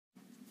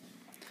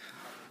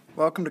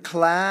Welcome to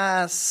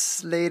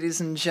class, ladies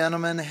and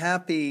gentlemen.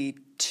 Happy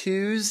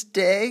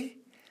Tuesday.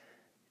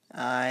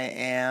 I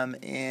am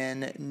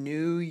in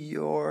New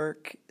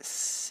York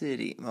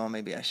City. Well,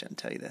 maybe I shouldn't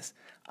tell you this.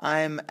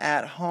 I'm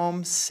at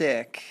home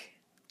sick.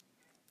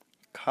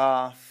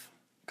 Cough,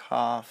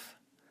 cough.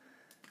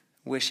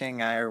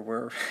 Wishing I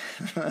were.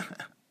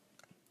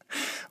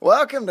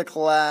 Welcome to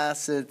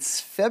class.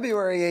 It's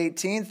February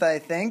 18th, I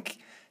think.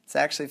 It's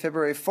actually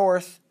February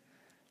 4th,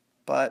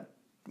 but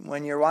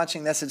when you're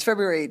watching this, it's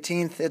February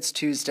 18th, it's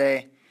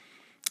Tuesday,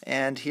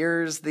 and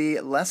here's the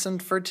lesson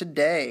for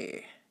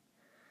today.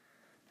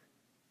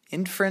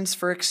 Inference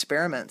for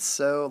experiments.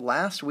 So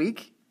last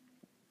week,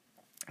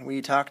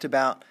 we talked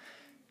about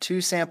two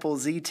sample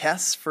z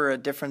tests for a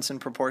difference in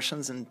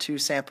proportions and two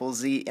sample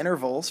z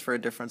intervals for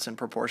a difference in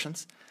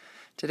proportions.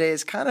 Today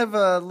is kind of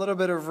a little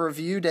bit of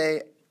review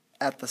day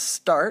at the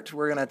start.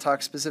 We're going to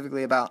talk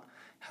specifically about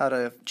how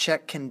to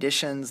check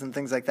conditions and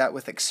things like that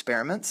with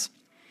experiments.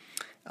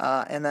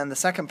 And then the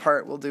second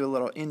part, we'll do a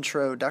little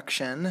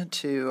introduction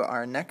to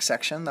our next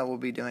section that we'll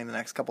be doing the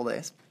next couple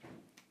days.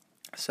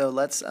 So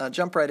let's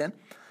jump right in.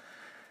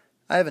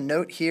 I have a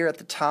note here at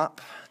the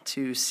top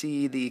to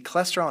see the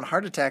cholesterol and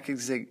heart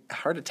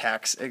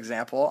attacks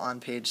example on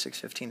page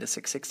 615 to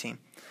 616.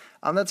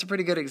 That's a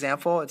pretty good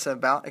example. It's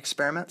about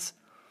experiments,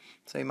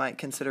 so you might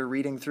consider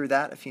reading through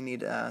that if you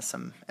need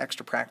some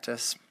extra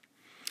practice.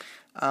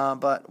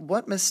 But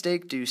what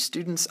mistake do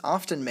students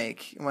often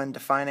make when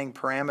defining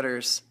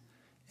parameters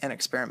and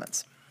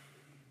experiments?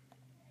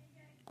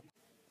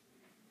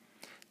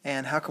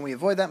 And how can we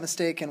avoid that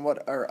mistake, and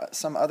what are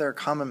some other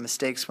common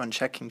mistakes when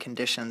checking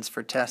conditions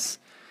for tests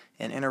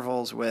and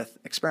intervals with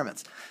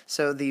experiments?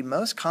 So the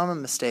most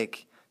common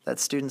mistake that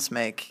students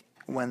make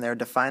when they're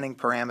defining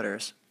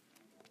parameters,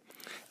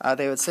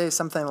 they would say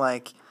something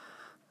like,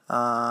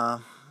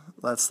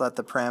 let's let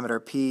the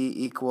parameter p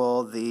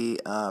equal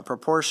the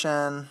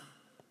proportion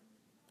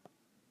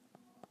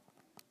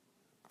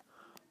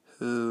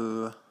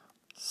who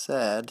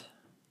said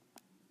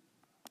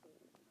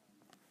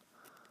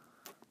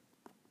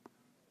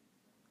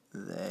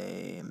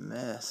they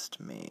missed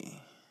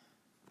me.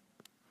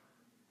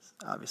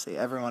 Obviously,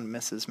 everyone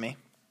misses me.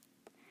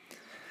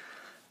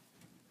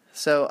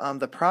 So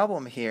the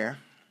problem here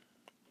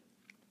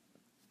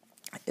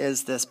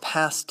is this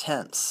past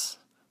tense,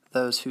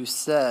 those who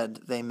said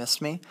they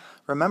missed me.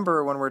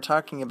 Remember, when we're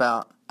talking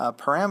about a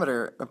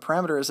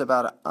parameter is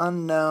about an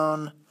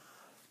unknown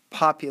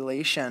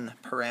population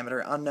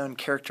parameter, unknown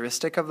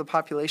characteristic of the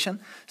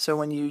population. So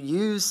when you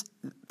use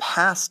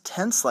past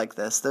tense like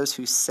this, those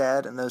who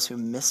said and those who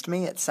missed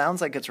me, it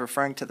sounds like it's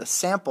referring to the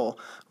sample,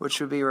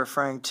 which would be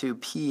referring to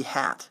p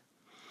hat.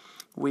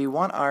 We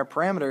want our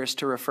parameters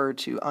to refer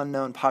to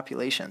unknown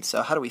populations.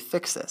 So how do we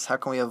fix this? How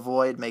can we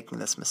avoid making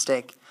this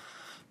mistake?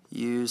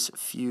 Use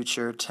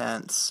future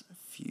tense.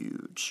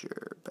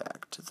 Future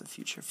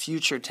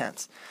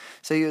tense.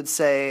 So you would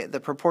say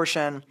the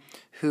proportion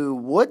who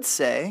would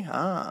say,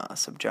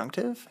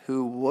 subjunctive,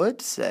 who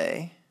would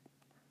say,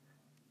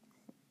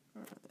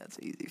 that's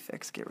an easy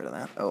fix, get rid of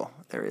that. Oh,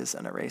 there is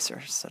an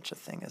eraser, such a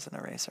thing as an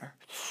eraser.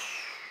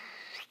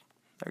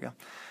 There we go.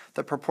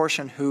 The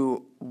proportion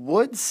who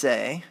would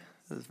say,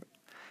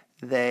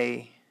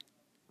 they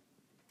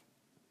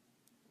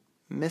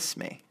miss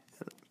me.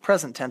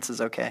 Present tense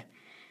is okay.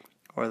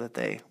 Or that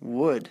they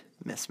would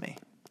miss me.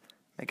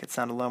 Make it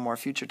sound a little more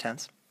future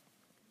tense.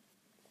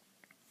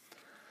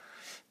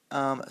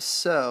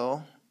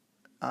 So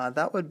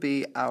that would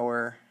be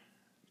our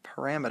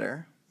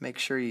parameter. Make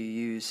sure you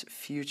use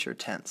future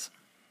tense.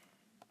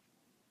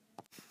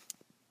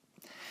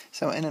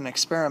 So in an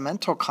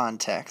experimental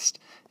context,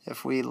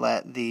 if we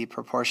let the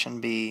proportion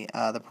be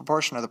the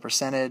proportion or the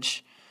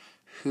percentage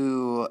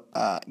who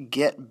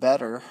get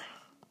better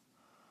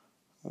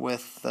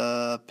with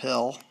the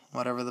pill,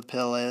 whatever the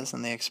pill is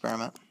in the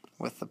experiment,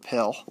 with the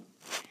pill,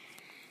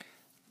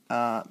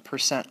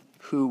 percent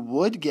who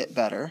would get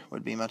better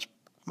would be much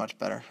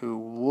better, who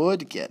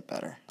would get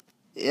better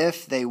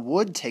if they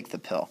would take the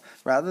pill,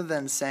 rather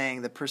than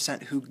saying the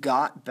percent who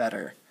got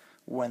better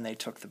when they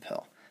took the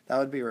pill. That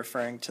would be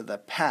referring to the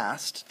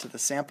past, to the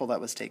sample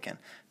that was taken,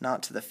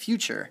 not to the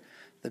future,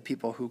 the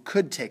people who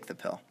could take the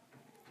pill.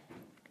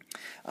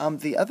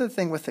 The other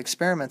thing with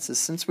experiments is,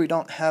 since we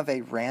don't have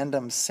a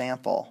random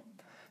sample,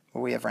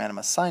 well, we have random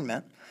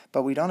assignment,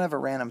 but we don't have a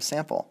random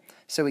sample,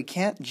 so we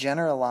can't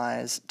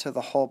generalize to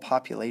the whole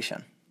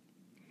population.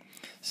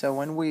 So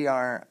when we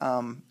are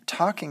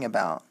talking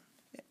about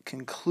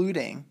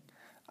concluding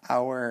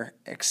our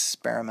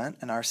experiment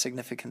and our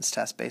significance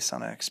test based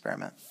on an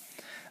experiment,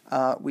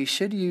 we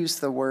should use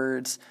the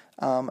words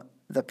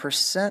the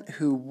percent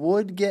who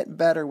would get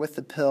better with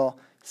the pill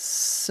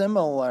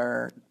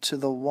similar to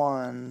the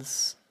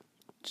ones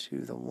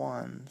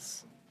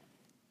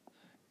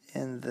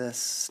in this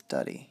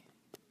study.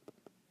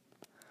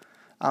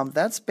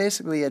 That's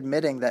basically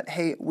admitting that,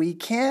 hey, we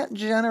can't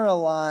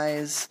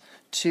generalize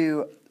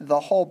to the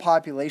whole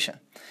population.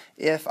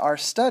 If our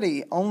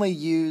study only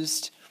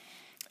used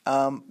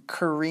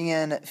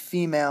Korean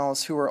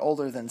females who are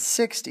older than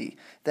 60,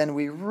 then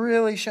we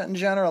really shouldn't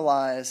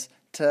generalize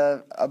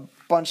to a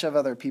bunch of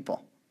other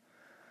people.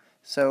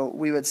 So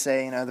we would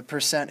say, the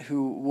percent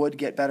who would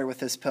get better with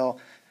this pill,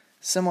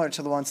 similar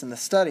to the ones in the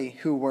study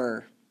who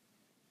were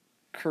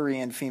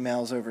Korean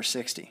females over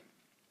 60.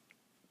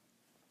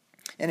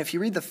 And if you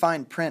read the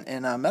fine print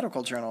in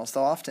medical journals,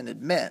 they'll often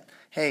admit,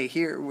 hey,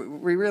 here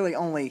we really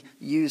only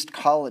used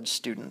college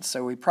students,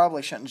 so we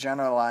probably shouldn't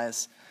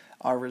generalize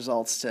our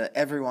results to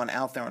everyone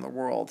out there in the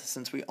world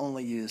since we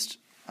only used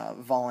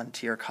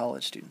volunteer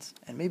college students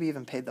and maybe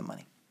even paid them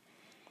money.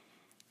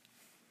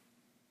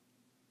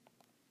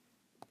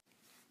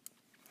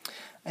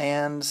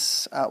 And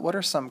what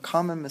are some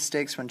common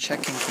mistakes when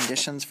checking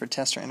conditions for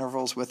test or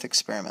intervals with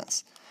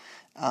experiments?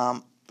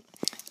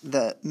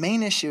 The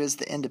main issue is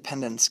the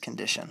independence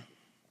condition.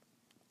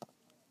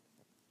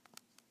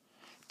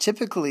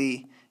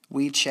 Typically,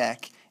 we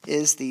check,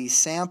 is the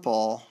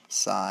sample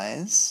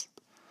size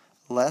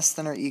less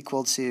than or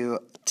equal to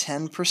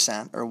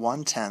 10% or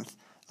 1/10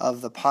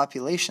 of the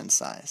population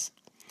size?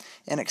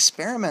 In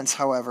experiments,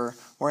 however,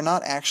 we're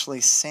not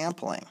actually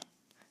sampling.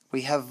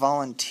 We have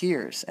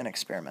volunteers in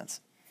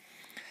experiments.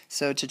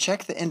 So to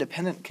check the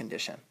independent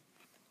condition,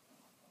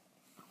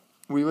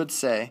 we would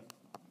say,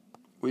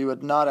 we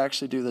would not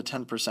actually do the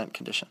 10%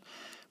 condition.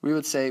 We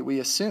would say we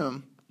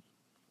assume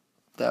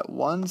that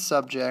one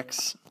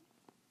subject's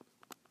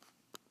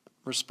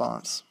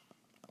response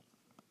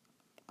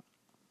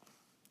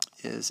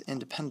is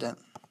independent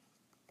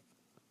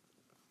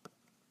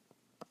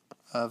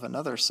of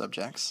another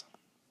subject's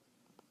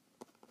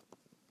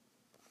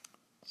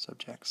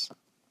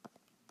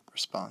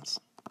response.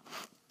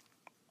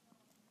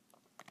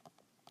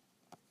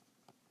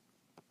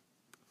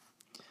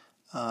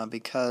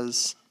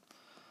 Because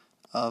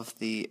of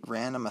the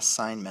random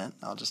assignment,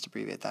 I'll just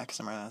abbreviate that because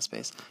I'm running out of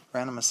space,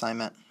 random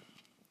assignment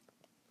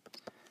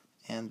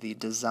and the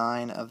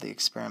design of the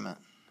experiment.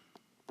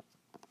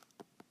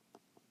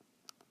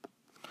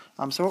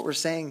 So what we're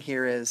saying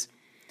here is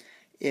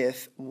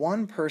if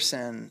one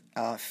person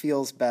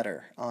feels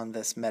better on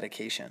this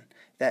medication,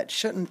 that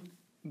shouldn't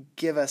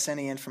give us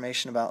any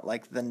information about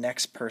like the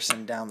next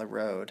person down the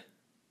road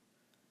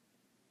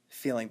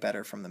feeling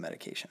better from the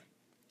medication.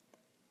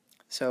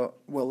 So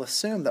we'll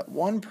assume that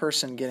one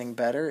person getting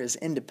better is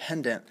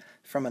independent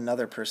from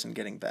another person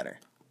getting better.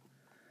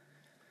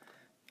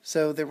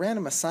 So the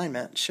random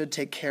assignment should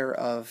take care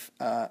of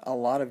a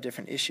lot of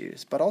different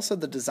issues, but also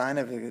the design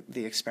of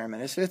the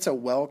experiment. If it's a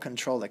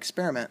well-controlled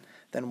experiment,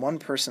 then one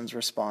person's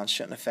response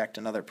shouldn't affect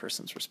another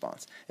person's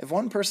response. If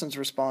one person's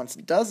response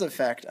does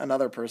affect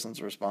another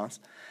person's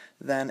response,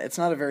 then it's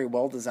not a very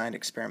well-designed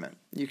experiment.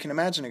 You can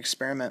imagine an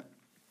experiment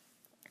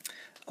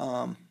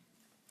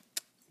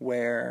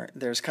where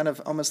there's kind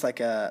of almost like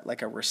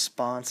a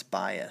response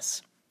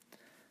bias.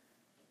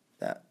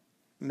 That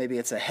maybe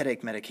it's a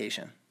headache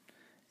medication,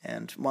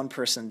 and one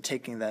person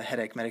taking the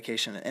headache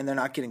medication and they're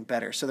not getting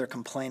better, so they're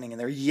complaining and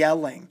they're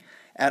yelling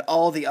at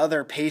all the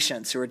other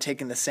patients who are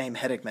taking the same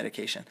headache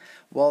medication.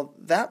 Well,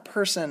 that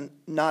person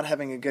not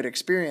having a good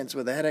experience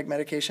with the headache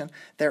medication,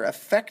 they're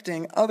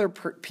affecting other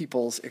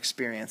people's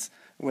experience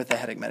with the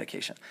headache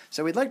medication.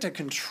 So we'd like to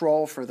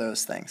control for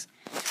those things.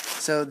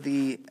 So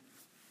the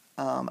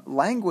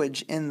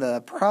language in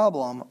the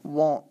problem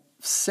won't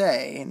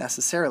say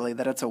necessarily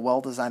that it's a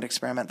well-designed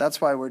experiment.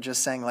 That's why we're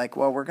just saying like,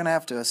 well, we're going to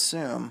have to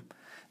assume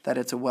that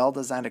it's a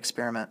well-designed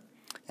experiment,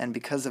 and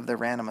because of the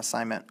random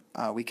assignment,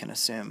 we can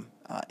assume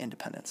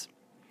independence.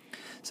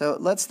 So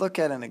let's look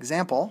at an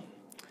example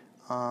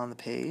on the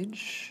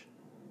page.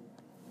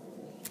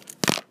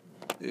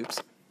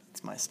 Oops,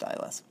 it's my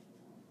stylus.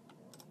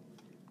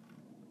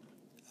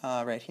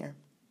 Right here.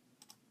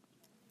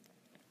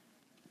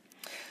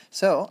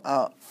 So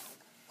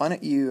why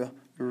don't you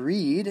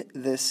read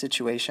this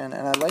situation,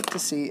 and I'd like to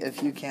see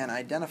if you can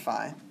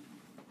identify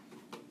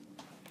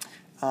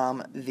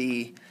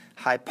the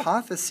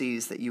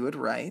hypotheses that you would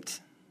write,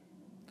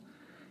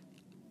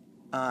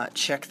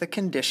 check the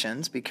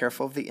conditions, be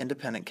careful of the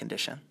independent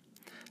condition,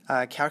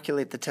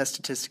 calculate the test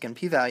statistic and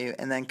p-value,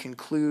 and then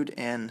conclude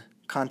in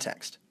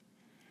context.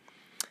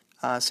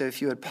 So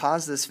if you would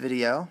pause this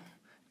video,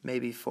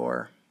 maybe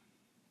for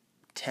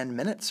 10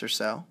 minutes or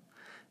so,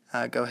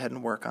 go ahead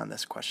and work on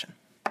this question.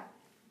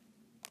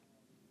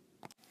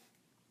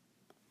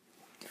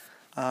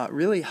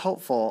 Really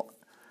helpful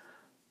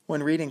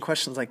when reading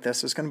questions like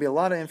this. There's going to be a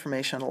lot of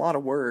information, a lot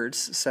of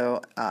words,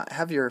 so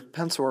have your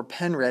pencil or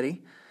pen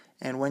ready,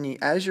 and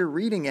as you're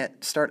reading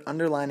it, start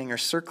underlining or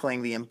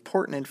circling the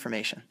important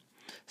information.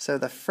 So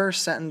the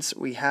first sentence,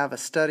 we have a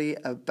study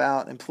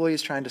about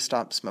employees trying to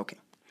stop smoking.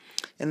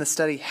 In the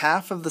study,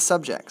 half of the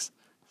subjects,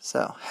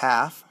 so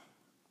half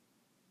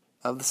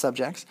of the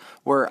subjects,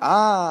 were,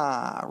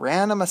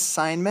 random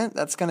assignment,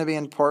 that's going to be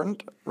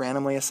important,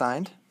 randomly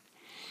assigned,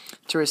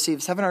 to receive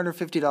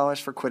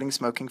 $750 for quitting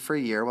smoking for a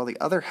year, while the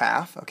other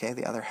half,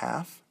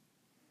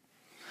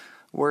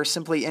 were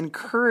simply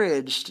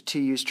encouraged to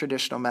use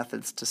traditional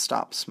methods to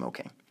stop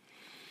smoking.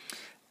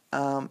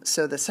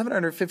 So the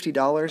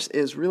 $750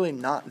 is really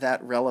not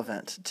that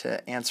relevant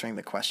to answering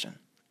the question.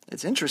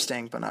 It's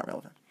interesting, but not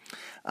relevant.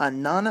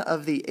 None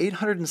of the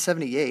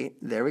 878,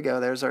 there we go,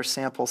 there's our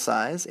sample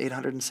size,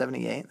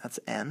 878, that's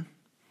N,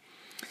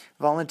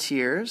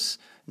 volunteers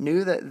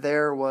knew that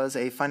there was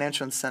a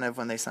financial incentive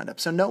when they signed up.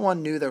 So no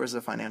one knew there was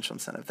a financial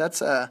incentive.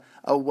 That's a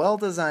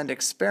well-designed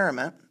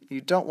experiment. You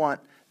don't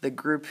want the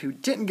group who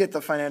didn't get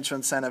the financial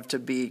incentive to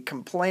be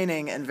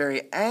complaining and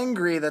very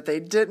angry that they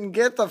didn't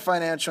get the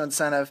financial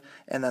incentive,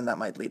 and then that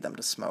might lead them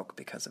to smoke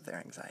because of their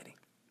anxiety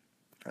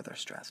or their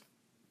stress.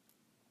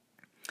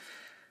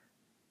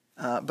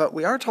 But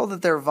we are told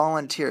that they're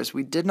volunteers.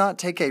 We did not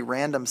take a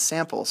random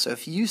sample. So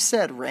if you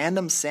said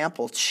random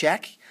sample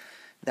check,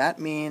 that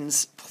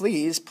means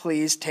please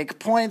take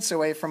points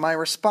away from my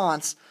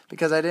response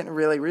because I didn't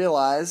really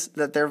realize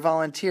that they're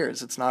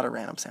volunteers. It's not a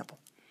random sample.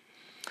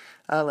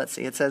 Let's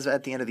see. It says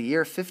at the end of the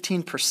year,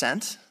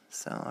 15%.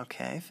 So,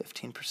 okay,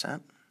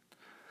 15%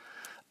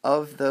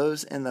 of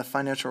those in the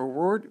financial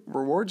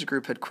rewards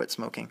group had quit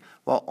smoking,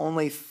 while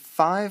only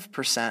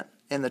 5%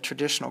 in the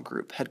traditional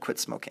group had quit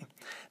smoking.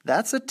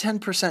 That's a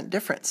 10%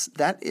 difference.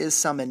 That is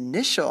some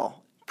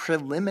initial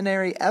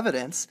preliminary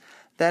evidence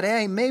that,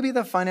 hey, maybe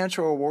the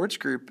financial rewards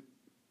group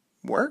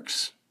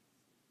works.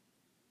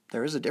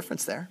 There is a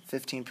difference there,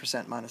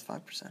 15% minus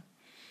 5%.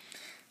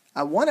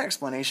 One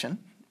explanation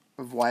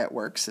of why it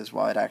works is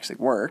why it actually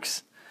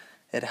works.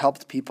 It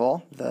helped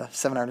people, the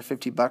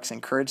 $750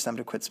 encouraged them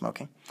to quit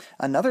smoking.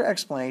 Another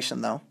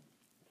explanation, though,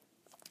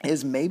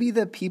 is maybe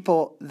the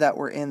people that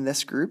were in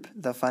this group,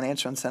 the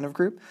financial incentive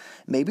group,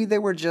 maybe they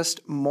were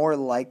just more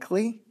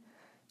likely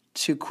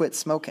to quit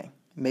smoking.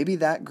 Maybe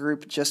that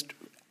group just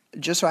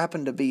so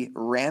happened to be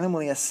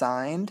randomly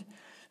assigned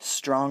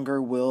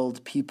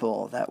stronger-willed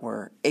people that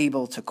were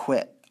able to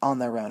quit on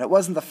their own. It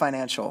wasn't the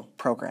financial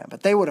program,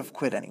 but they would have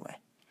quit anyway.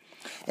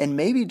 And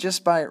maybe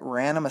just by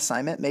random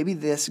assignment, maybe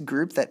this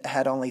group that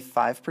had only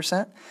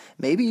 5%,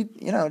 maybe,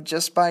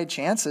 just by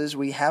chances,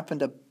 we happen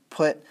to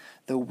put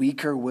the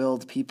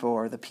weaker-willed people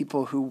or the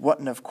people who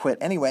wouldn't have quit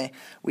anyway,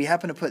 we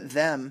happen to put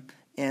them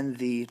in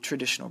the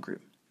traditional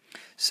group.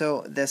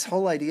 So this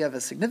whole idea of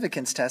a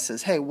significance test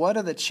is, hey, what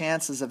are the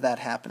chances of that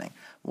happening?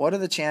 What are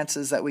the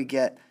chances that we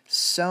get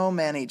so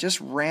many, just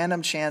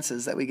random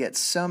chances that we get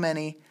so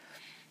many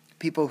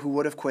people who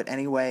would have quit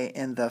anyway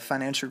in the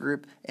financial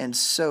group and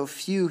so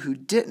few who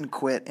didn't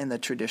quit in the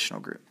traditional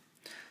group?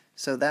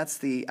 So that's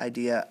the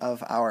idea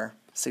of our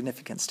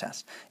significance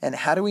test. And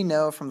how do we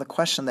know from the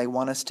question they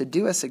want us to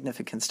do a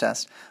significance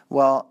test?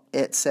 Well,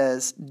 it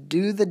says,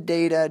 do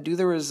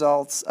the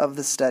results of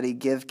the study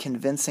give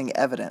convincing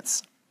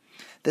evidence?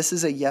 This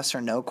is a yes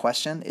or no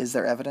question. Is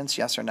there evidence,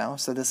 yes or no?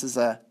 So this is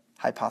a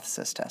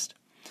hypothesis test.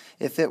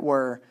 If it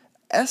were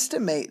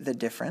estimate the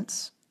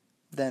difference,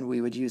 then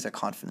we would use a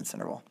confidence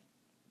interval.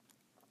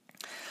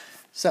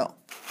 So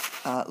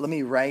let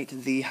me write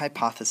the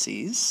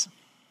hypotheses.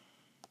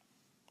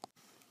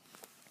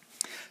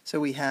 So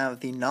we have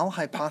the null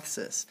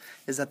hypothesis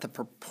is that the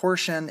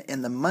proportion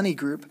in the money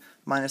group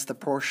minus the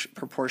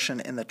proportion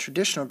in the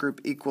traditional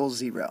group equals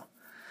 0.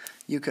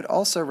 You could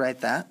also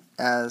write that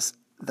as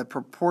the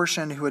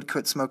proportion who had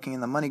quit smoking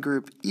in the money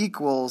group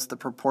equals the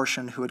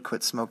proportion who had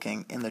quit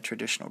smoking in the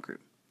traditional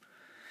group.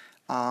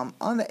 On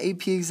the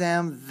AP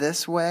exam,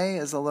 this way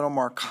is a little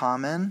more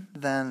common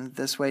than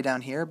this way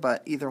down here,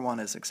 but either one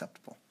is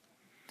acceptable.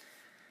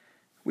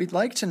 We'd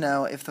like to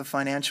know if the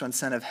financial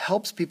incentive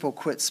helps people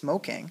quit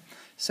smoking,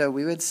 so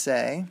we would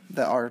say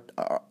that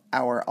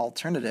our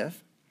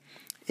alternative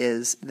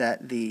is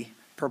that the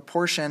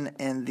proportion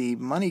in the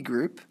money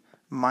group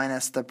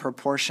minus the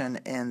proportion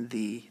in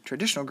the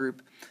traditional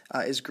group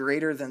is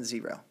greater than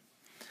 0.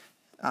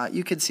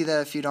 You could see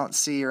that if you don't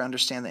see or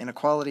understand the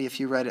inequality.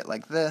 If you write it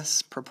like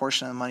this,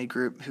 proportion in the money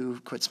group who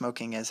quit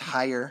smoking is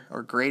higher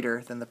or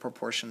greater than the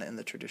proportion in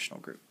the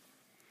traditional group.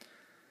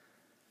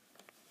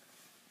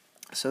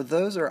 So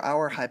those are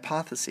our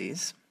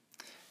hypotheses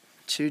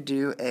to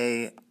do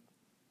a,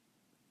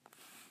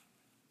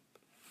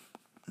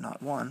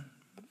 not one,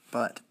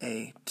 but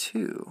a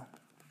 2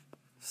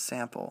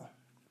 sample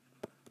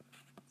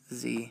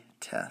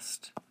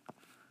z-test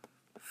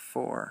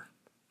for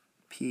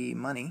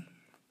p-money.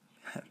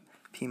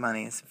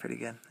 P-money is pretty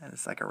good, and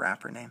it's like a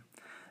rapper name,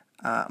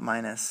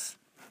 minus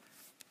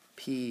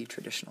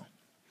p-traditional.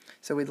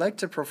 So we'd like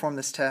to perform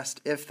this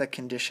test if the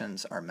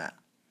conditions are met.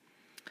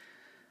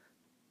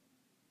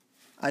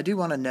 I do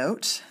want to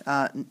note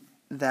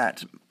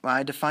that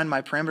I define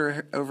my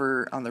parameter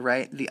over on the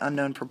right, the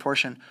unknown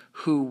proportion,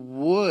 who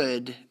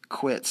would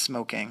quit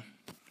smoking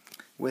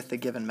with the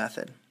given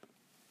method.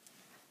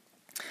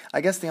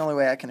 I guess the only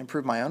way I can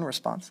improve my own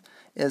response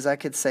is I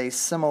could say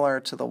similar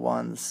to the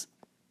ones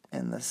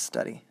in this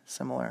study,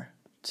 similar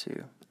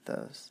to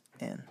those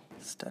in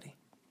study.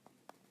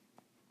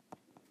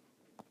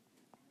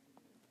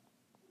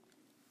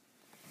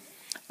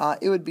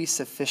 It would be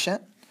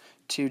sufficient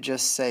to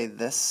just say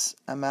this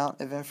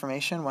amount of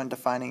information when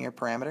defining your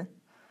parameter.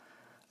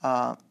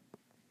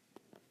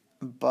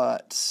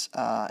 but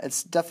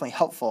it's definitely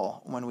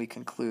helpful when we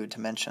conclude to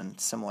mention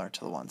similar to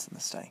the ones in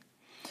the study.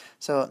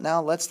 So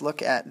now let's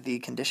look at the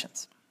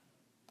conditions.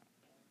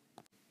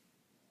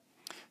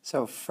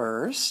 So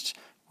first,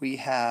 we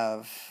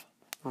have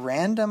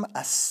random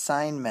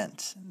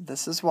assignment.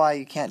 This is why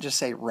you can't just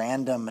say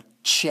random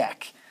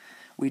check.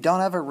 We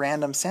don't have a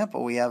random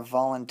sample, we have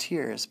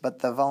volunteers, but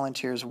the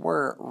volunteers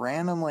were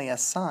randomly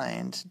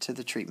assigned to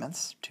the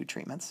treatments, 2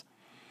 treatments.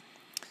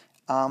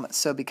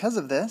 So because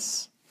of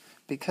this,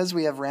 because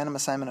we have random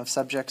assignment of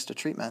subjects to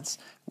treatments,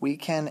 we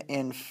can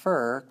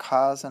infer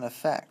cause and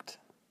effect.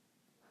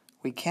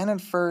 We can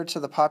infer to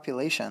the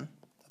population,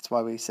 that's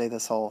why we say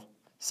this whole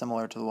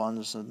similar to the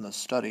ones in the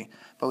study,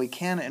 but we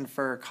can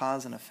infer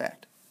cause and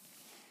effect.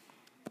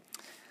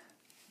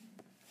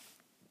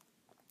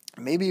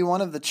 Maybe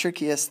one of the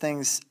trickiest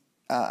things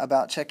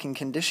about checking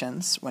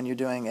conditions when you're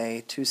doing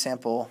a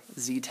 2-sample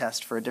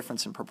z-test for a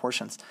difference in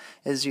proportions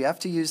is you have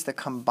to use the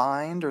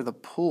combined or the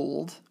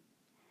pooled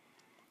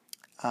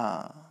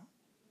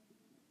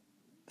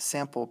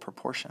sample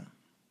proportion,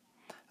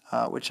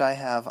 which I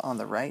have on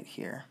the right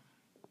here,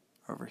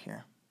 over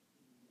here.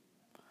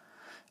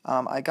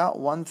 I got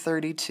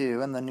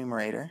 132 in the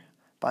numerator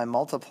by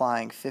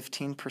multiplying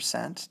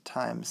 15%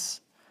 times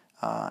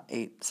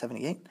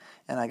 878,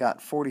 and I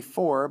got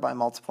 44 by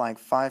multiplying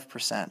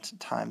 5%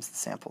 times the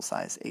sample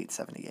size,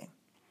 878.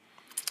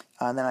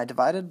 And then I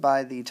divided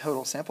by the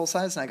total sample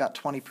size, and I got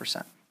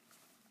 20%.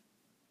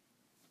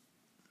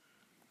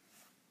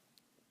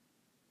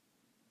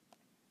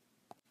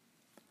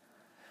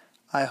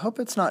 I hope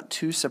it's not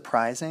too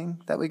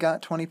surprising that we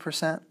got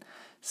 20%.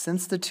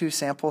 Since the 2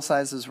 sample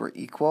sizes were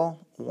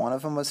equal, one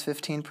of them was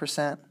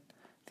 15%,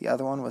 the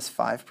other one was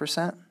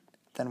 5%,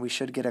 then we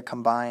should get a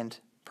combined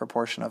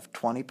proportion of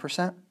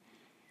 20%.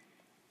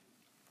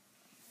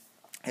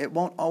 It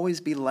won't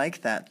always be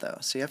like that, though,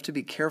 so you have to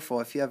be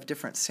careful. If you have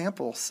different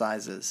sample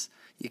sizes,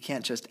 you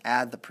can't just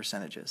add the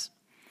percentages.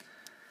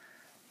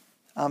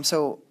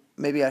 So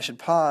maybe I should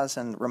pause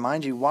and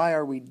remind you, why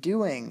are we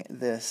doing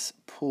this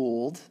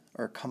pooled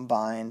or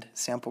combined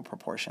sample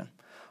proportion?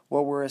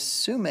 Well, we're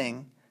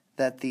assuming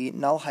that the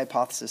null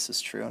hypothesis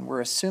is true, and we're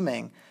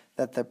assuming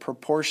that the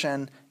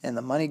proportion in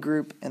the money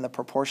group and the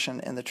proportion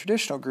in the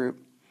traditional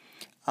group,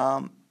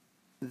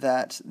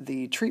 that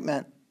the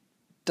treatment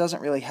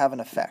doesn't really have an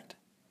effect.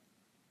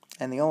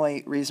 And the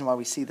only reason why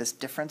we see this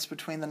difference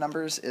between the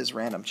numbers is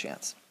random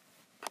chance.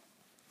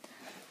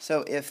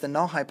 So if the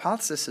null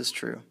hypothesis is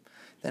true,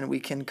 then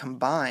we can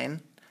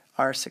combine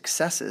our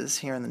successes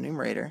here in the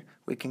numerator.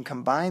 We can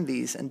combine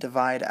these and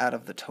divide out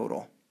of the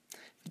total.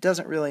 It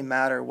doesn't really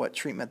matter what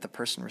treatment the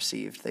person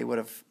received. They would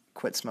have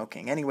quit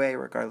smoking anyway,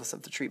 regardless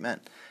of the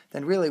treatment.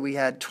 Then really we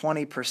had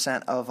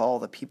 20% of all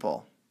the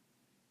people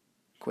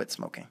quit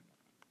smoking.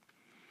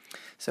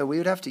 So we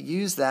would have to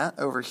use that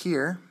over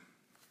here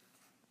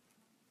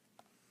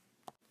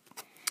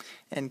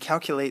and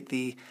calculate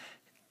the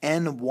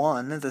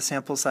N1, the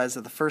sample size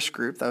of the first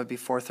group. That would be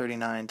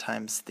 439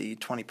 times the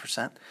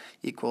 20%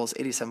 equals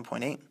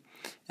 87.8.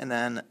 And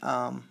then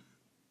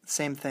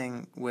same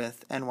thing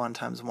with N1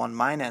 times 1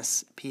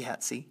 minus p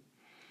hat c.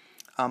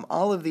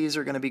 All of these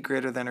are going to be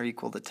greater than or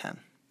equal to 10.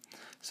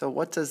 So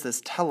what does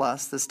this tell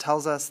us? This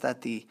tells us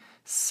that the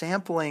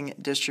sampling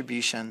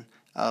distribution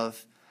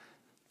of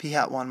p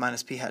hat 1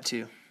 minus p hat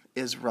 2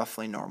 is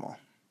roughly normal.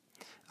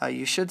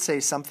 You should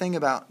say something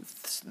about,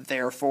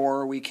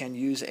 therefore we can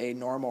use a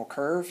normal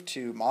curve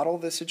to model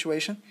this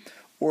situation,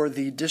 or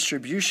the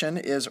distribution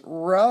is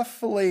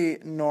roughly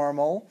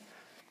normal,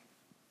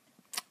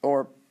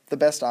 or the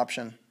best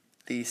option,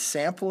 the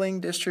sampling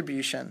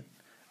distribution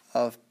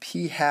of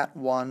p hat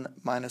 1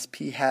 minus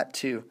p hat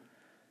 2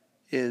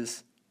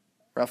 is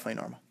roughly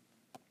normal.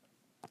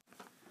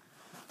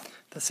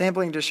 The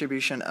sampling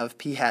distribution of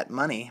p hat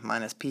money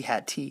minus p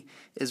hat t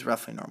is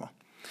roughly normal.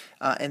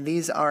 And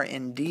these are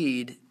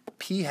indeed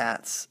p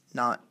hats,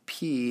 not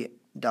p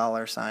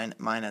 $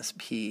 minus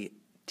p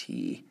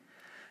t.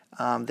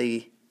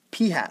 The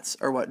p hats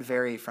are what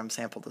vary from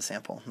sample to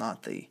sample,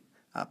 not the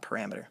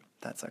parameter.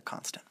 That's a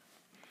constant.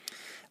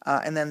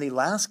 And then the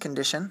last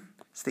condition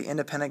is the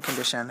independent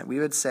condition. We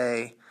would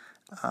say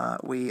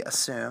we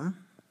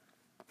assume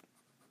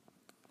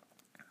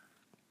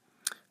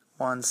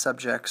one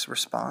subject's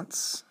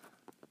response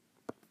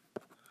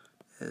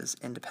is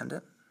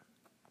independent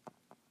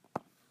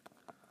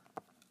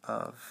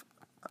of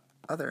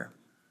another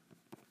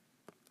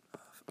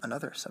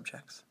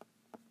subject's.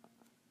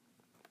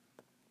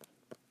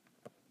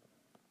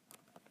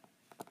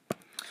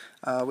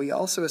 We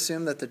also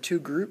assume that the 2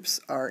 groups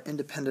are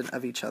independent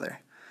of each other.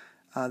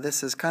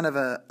 This is kind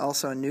of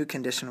also a new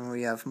condition when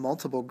we have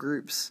multiple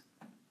groups.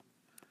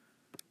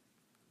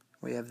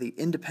 We have the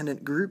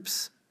independent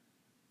groups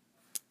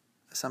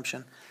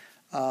assumption,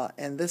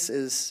 and this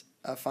is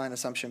a fine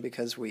assumption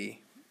because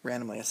we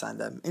randomly assign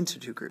them into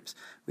 2 groups.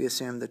 We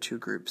assume the 2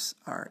 groups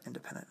are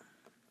independent.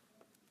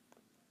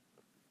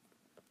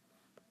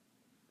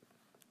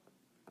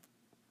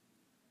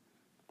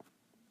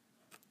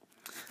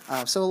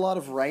 So a lot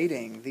of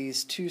writing.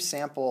 These 2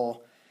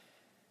 sample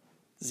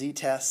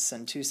z-tests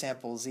and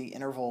two-sample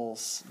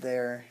z-intervals,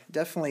 they're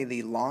definitely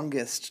the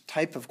longest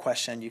type of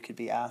question you could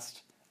be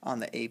asked on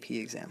the AP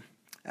exam.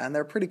 And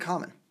they're pretty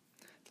common.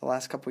 The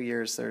last couple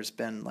years there's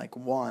been like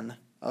one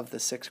of the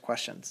 6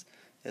 questions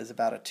is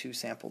about a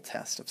two-sample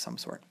test of some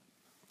sort.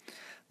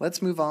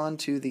 Let's move on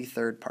to the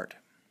third part.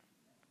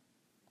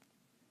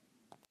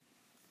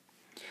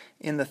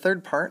 In the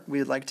third part, we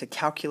would like to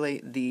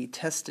calculate the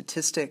test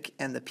statistic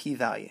and the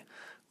p-value.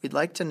 We'd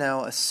like to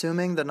know,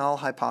 assuming the null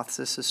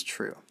hypothesis is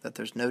true, that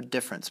there's no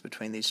difference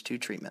between these two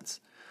treatments,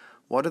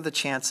 what are the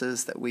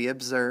chances that we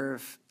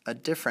observe a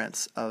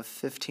difference of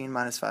 15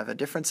 minus 5, a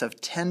difference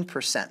of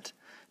 10%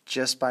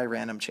 just by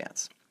random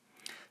chance?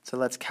 So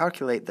let's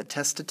calculate the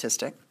test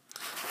statistic.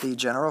 The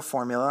general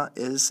formula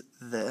is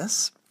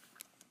this.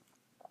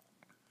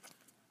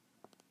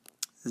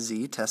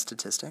 Z test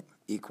statistic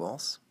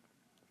equals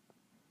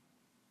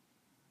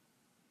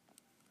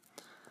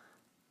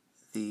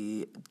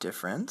the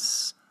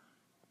difference,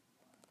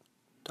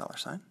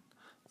 $,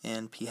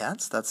 in p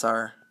hats, that's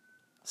our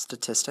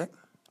statistic,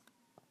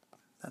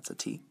 that's a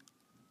t,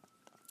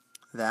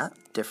 that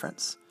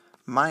difference,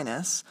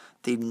 minus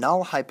the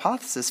null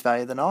hypothesis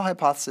value. The null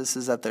hypothesis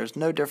is that there's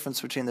no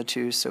difference between the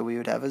two, so we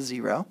would have a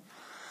 0,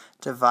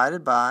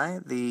 divided by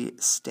the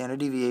standard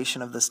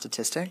deviation of the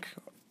statistic,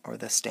 or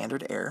the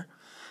standard error,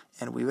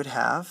 and we would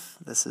have,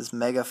 this is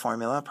mega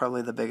formula,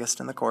 probably the biggest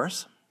in the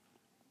course,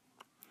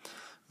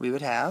 we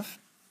would have,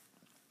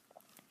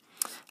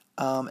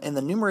 in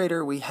the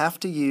numerator we have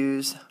to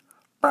use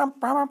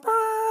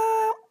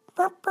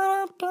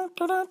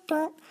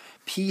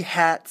p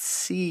hat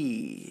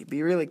c.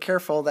 Be really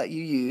careful that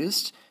you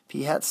used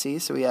p hat c,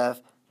 so we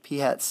have p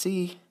hat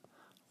c,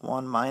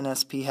 1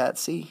 minus p hat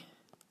c,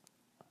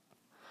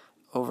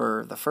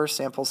 over the first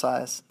sample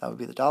size, that would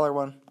be the $1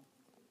 one,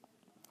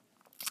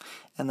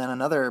 and then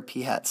another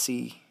p hat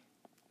c,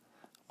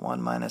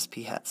 1 minus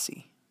p hat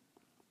c.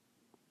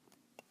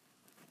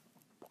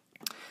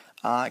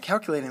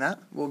 Calculating that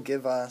will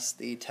give us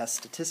the test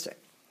statistic.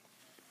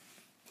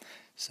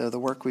 So the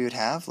work we would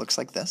have looks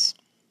like this.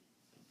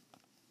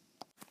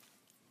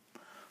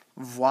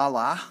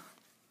 Voila,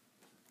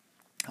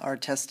 our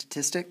test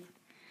statistic.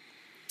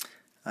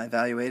 I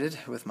evaluated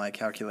with my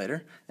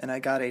calculator, and I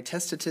got a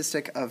test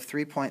statistic of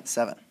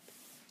 3.7.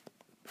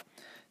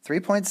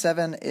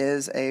 3.7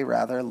 is a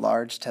rather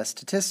large test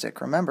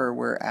statistic. Remember,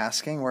 we're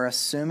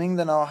assuming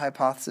the null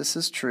hypothesis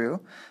is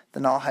true. The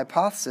null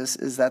hypothesis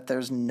is that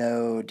there's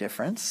no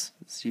difference,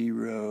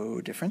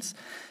 0 difference.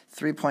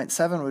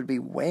 3.7 would be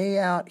way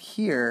out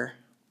here.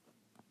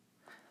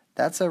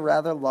 That's a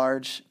rather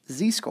large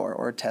z-score,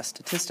 or test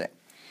statistic.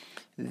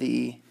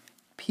 The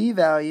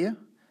p-value,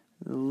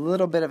 a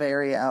little bit of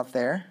area out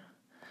there.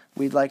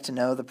 We'd like to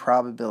know the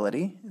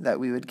probability that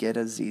we would get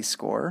a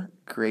z-score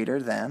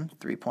greater than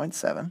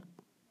 3.7.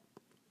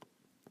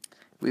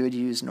 We would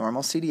use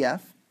normal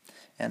CDF,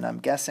 and I'm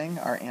guessing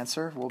our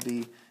answer will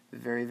be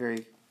very,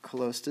 very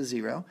close to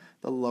 0.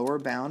 The lower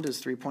bound is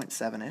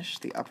 3.7-ish.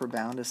 The upper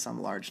bound is some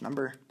large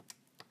number.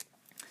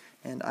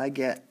 And I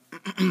get,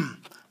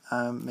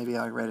 maybe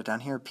I'll write it down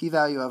here,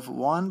 p-value of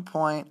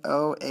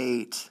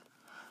 1.08.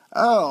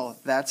 Oh,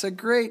 that's a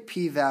great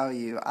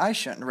p-value. I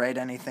shouldn't write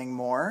anything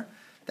more.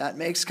 That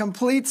makes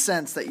complete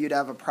sense that you'd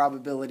have a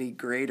probability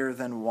greater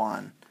than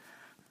 1.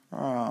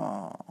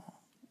 Oh,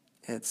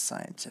 it's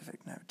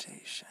scientific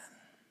notation.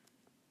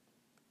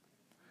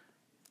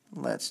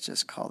 Let's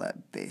just call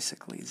that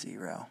basically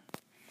 0.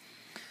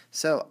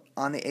 So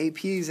on the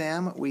AP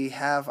exam, we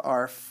have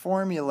our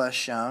formula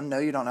shown. No,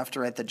 you don't have to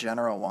write the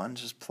general one.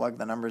 Just plug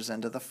the numbers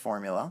into the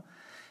formula.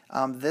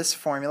 This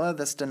formula,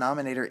 this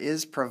denominator,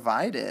 is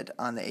provided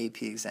on the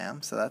AP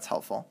exam, so that's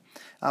helpful.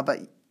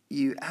 But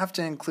you have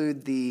to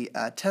include the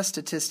test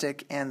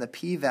statistic and the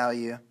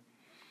p-value,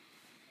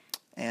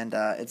 and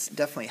it's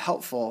definitely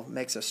helpful,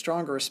 makes a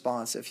stronger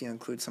response if you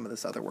include some of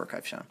this other work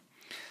I've shown.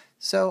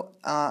 So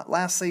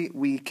lastly,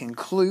 we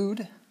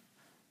conclude.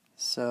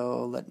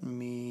 So let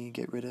me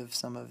get rid of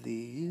some of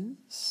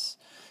these.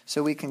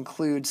 So we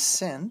conclude,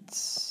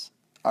 since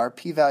our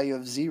p-value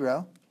of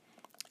 0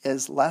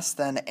 is less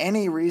than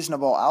any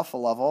reasonable alpha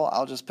level,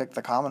 I'll just pick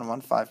the common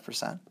one,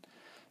 5%,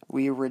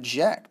 we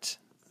reject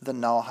the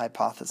null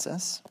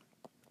hypothesis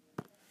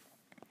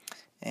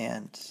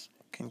and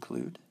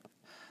conclude.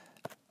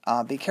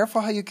 Be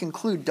careful how you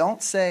conclude.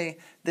 Don't say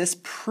this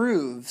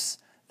proves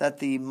that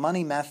the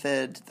money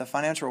method, the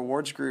financial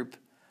rewards group,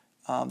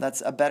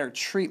 that's a better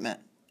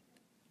treatment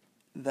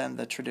than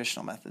the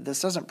traditional method. This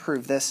doesn't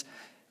prove this.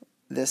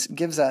 This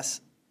gives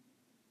us,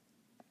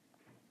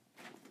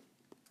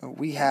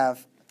 we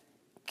have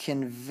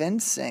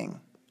convincing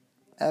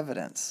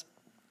evidence.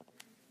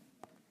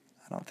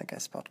 I don't think I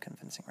spelled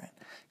convincing right.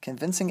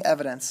 Convincing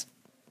evidence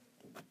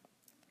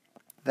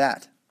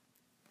that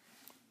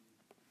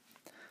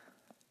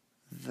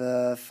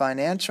the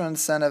financial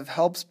incentive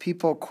helps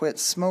people quit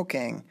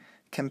smoking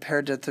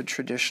compared to the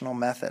traditional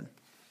method.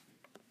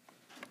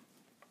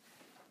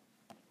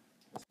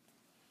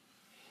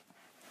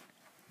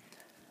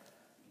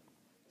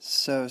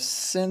 So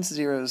since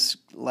 0 is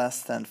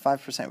less than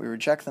 5%, we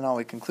reject the null.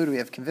 We conclude we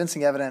have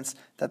convincing evidence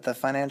that the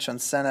financial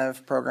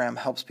incentive program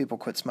helps people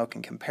quit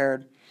smoking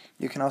compared.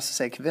 You can also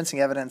say convincing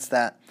evidence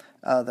that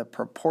the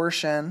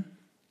proportion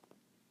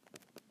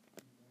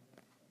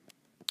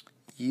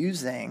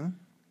using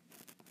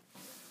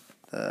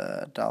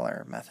the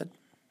dollar method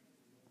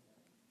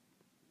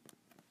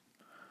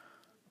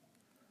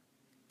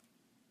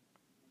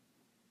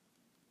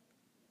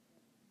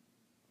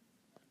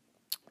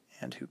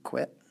and who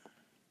quit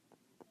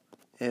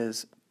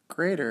is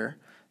greater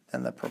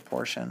than the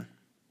proportion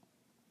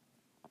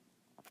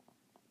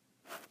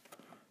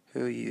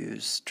who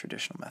use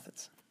traditional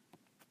methods.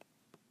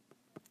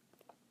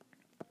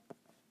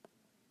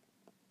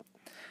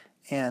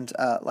 And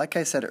like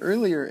I said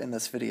earlier in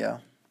this video,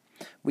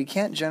 we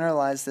can't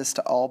generalize this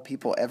to all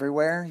people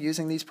everywhere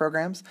using these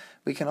programs.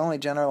 We can only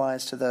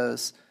generalize to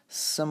those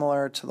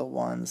similar to the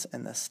ones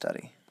in this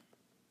study.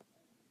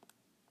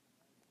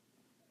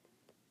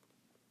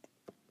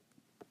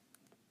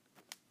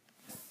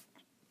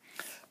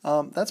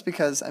 That's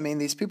because, I mean,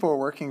 these people are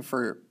working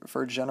for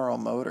General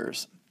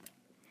Motors.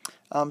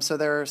 So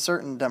there are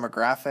certain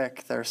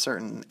demographic, there are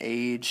certain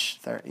age,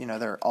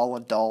 they're all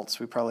adults.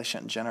 We probably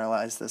shouldn't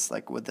generalize this,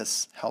 like, would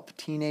this help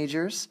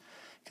teenagers?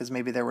 Because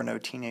maybe there were no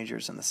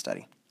teenagers in the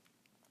study.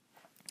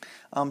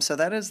 So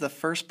that is the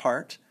first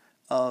part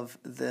of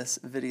this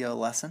video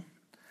lesson.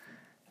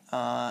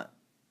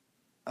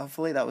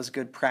 Hopefully that was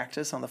good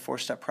practice on the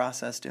 4-step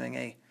process, doing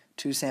a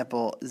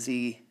 2-sample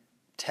Z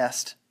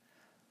test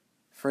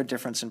for a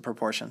difference in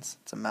proportions.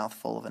 It's a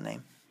mouthful of a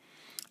name.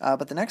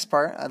 But the next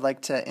part, I'd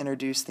like to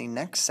introduce the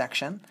next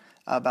section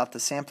about the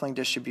sampling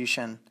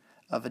distribution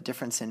of a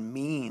difference in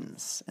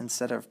means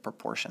instead of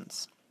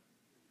proportions.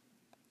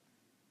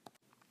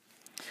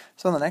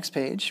 So on the next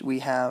page, we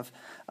have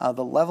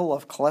the level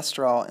of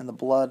cholesterol in the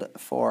blood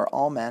for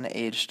all men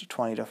aged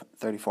 20 to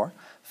 34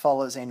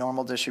 follows a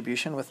normal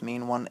distribution with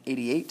mean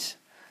 188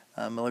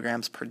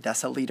 milligrams per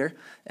deciliter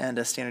and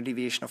a standard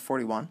deviation of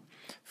 41.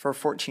 For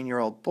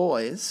 14-year-old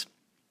boys,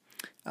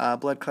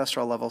 blood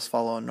cholesterol levels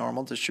follow a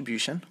normal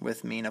distribution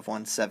with mean of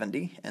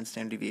 170 and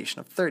standard deviation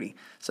of 30.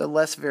 So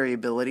less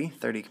variability,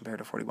 30 compared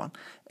to 41,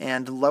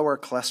 and lower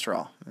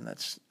cholesterol. And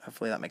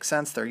hopefully that makes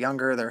sense. They're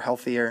younger, they're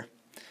healthier,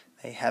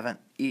 they haven't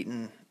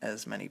eaten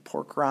as many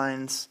pork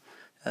rinds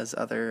as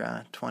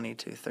other 20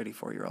 to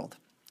 34-year-old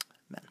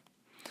men.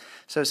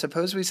 So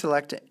suppose we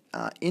select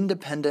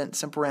independent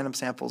simple random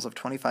samples of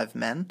 25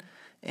 men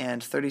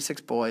and 36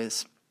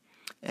 boys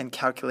and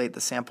calculate the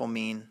sample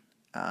mean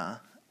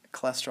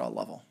cholesterol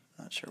level.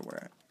 Not sure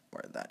where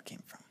that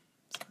came from,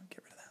 so I'll get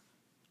rid of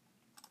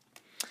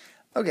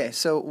that. Okay,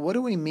 so what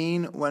do we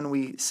mean when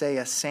we say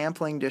a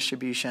sampling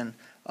distribution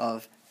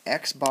of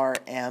X bar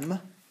M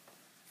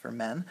for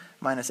men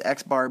minus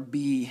X bar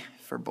B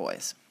for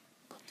boys?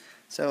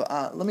 So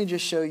let me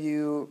just show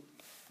you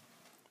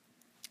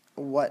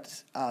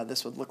what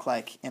this would look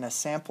like in a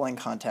sampling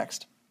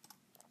context.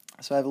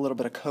 So I have a little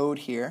bit of code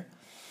here.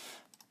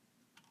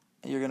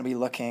 You're going to be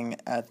looking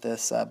at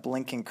this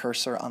blinking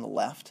cursor on the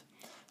left.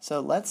 So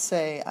let's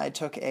say I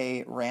took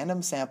a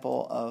random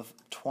sample of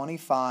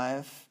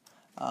 25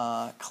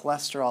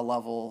 cholesterol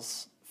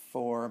levels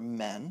for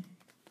men.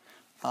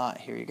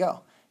 Here you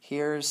go.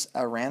 Here's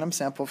a random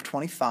sample of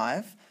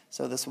 25.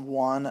 So this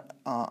one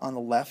on the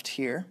left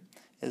here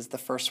is the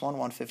first one,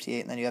 158,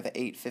 and then you have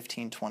 8,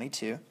 15,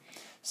 22.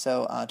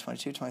 So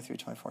 22, 23,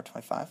 24,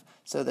 25.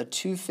 So the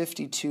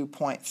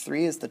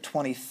 252.3 is the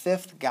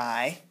 25th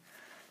guy,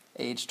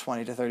 age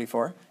 20 to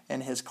 34,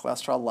 and his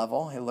cholesterol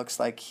level, it looks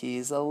like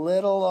he's a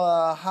little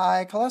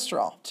high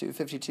cholesterol.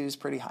 252 is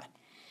pretty high.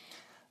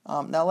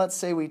 Now let's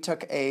say we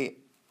took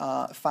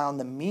found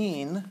the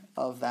mean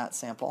of that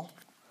sample.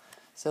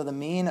 So the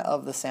mean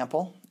of the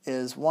sample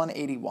is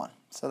 181.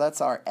 So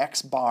that's our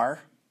X bar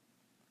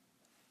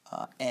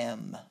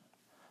M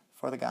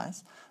for the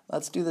guys.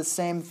 Let's do the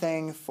same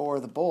thing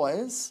for the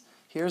boys.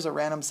 Here's a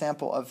random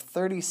sample of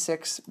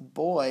 36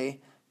 boy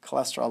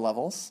cholesterol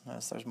levels.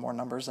 Notice there's more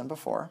numbers than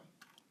before.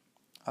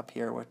 Up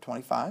here with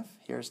 25,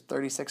 here's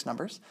 36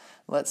 numbers.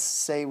 Let's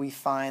say we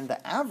find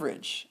the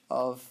average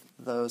of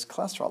those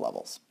cholesterol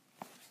levels.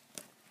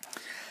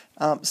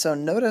 So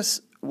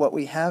notice what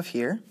we have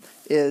here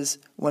is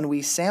when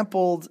we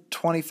sampled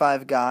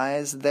 25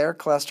 guys, their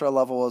cholesterol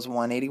level was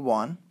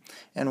 181.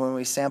 And when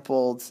we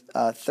sampled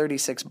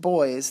 36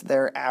 boys,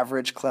 their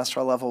average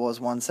cholesterol level was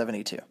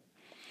 172.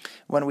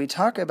 When we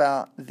talk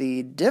about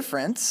the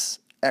difference,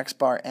 X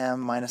bar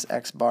M minus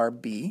X bar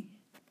B,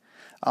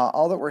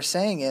 all that we're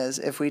saying is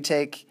if we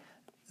take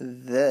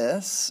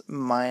this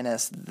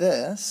minus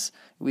this,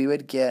 we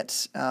would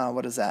get,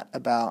 what is that,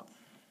 about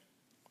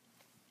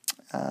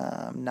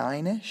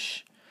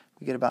 9-ish?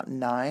 We get about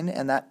 9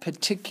 in that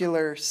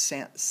particular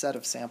set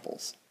of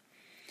samples.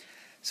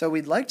 So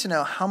we'd like to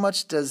know how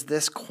much does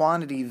this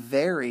quantity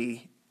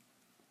vary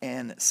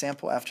in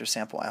sample after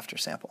sample after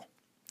sample.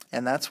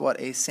 And that's what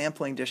a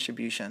sampling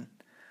distribution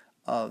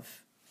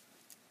of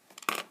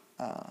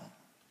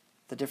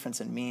the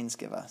difference in means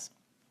give us.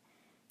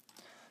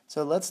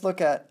 So let's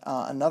look at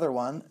another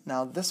one.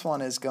 Now this one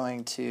is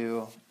going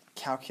to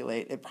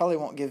calculate. It probably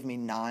won't give me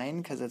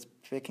 9 because it's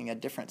picking a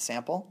different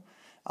sample.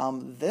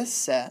 This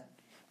set,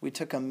 we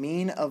took a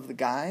mean of the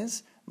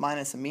guys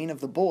minus a mean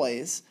of the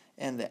boys,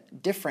 and the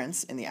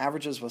difference in the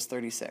averages was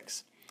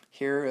 36.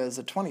 Here is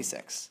a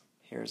 26.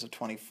 Here's a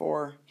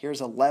 24.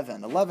 Here's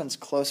 11. 11's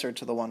closer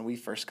to the one we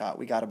first got.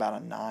 We got about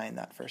a 9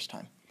 that first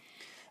time.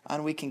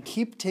 And we can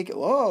keep taking,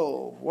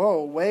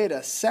 whoa, wait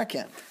a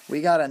second. We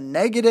got a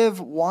negative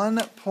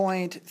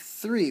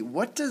 1.3.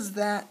 What does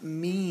that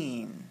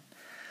mean?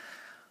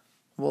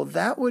 Well,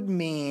 that would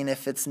mean,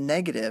 if it's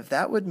negative,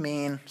 that would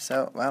mean,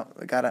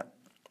 we gotta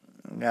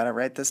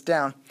write this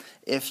down.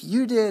 If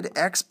you did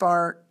X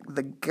bar,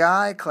 the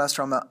guy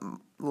cholesterol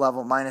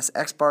level, minus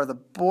X bar, the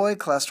boy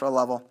cholesterol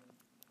level,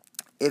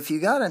 if you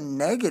got a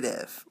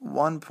negative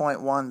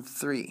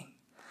 1.13,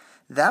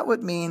 that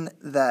would mean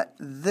that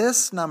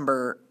this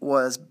number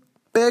was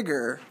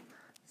bigger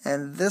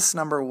and this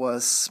number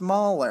was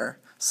smaller.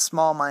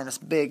 Small minus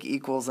big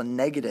equals a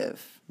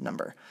negative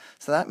number.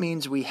 So that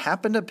means we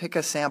happen to pick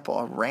a sample,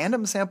 a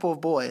random sample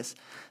of boys,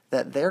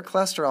 that their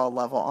cholesterol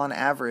level on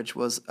average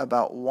was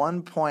about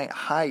 1 point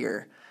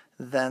higher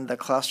than the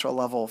cholesterol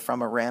level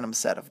from a random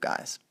set of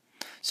guys.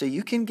 So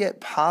you can get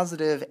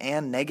positive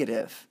and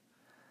negative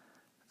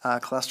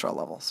cholesterol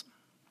levels.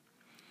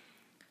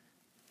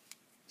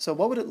 So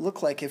what would it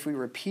look like if we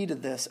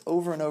repeated this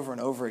over and over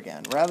and over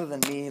again, rather than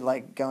me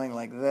going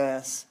like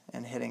this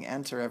and hitting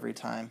enter every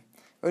time?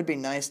 It would be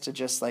nice to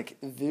just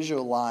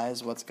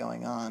visualize what's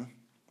going on.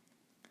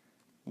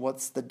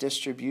 What's the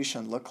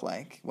distribution look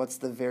like? What's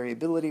the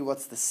variability?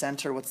 What's the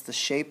center? What's the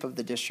shape of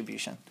the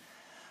distribution?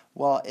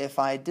 Well, if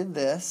I did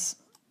this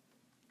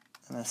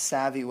in a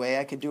savvy way,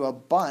 I could do a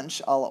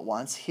bunch all at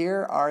once.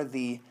 Here are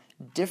the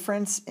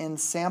difference in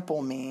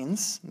sample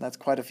means. That's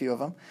quite a few of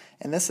them.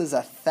 And this is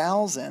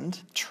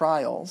 1,000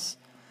 trials.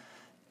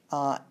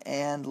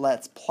 And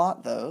let's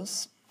plot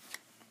those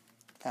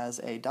as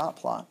a dot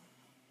plot.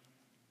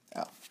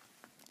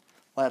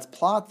 Let's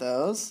plot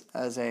those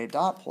as a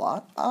dot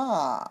plot.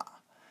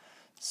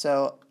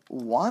 So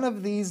one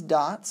of these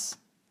dots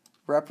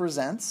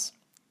represents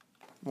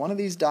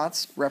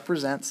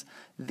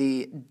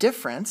the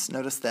difference.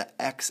 Notice the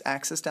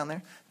x-axis down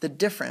there. The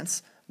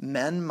difference,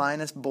 men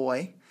minus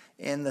boy,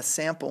 in the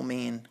sample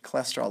mean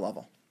cholesterol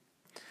level.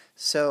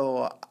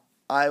 So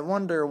I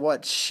wonder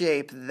what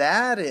shape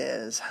that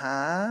is,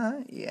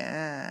 huh?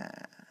 Yeah.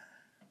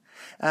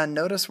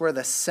 Notice where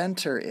the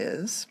center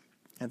is.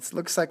 It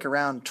looks like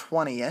around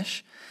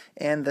 20-ish.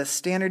 And the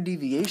standard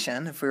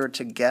deviation, if we were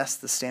to guess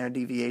the standard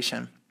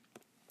deviation,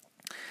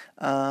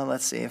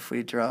 let's see if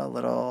we draw a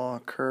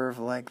little curve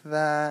like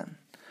that.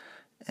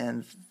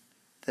 And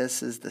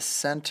this is the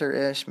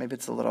center-ish. Maybe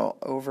it's a little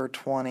over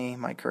 20.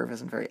 My curve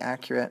isn't very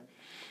accurate.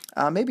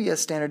 Maybe a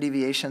standard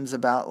deviation's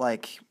about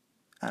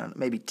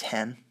maybe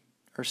 10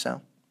 or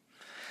so.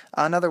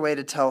 Another way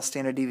to tell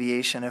standard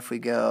deviation, if we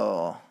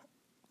go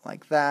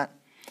like that,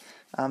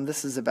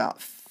 this is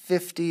about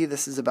 50,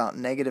 this is about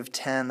negative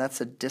 10,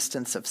 that's a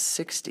distance of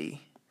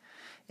 60.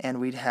 And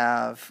we'd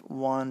have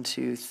 1,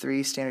 2,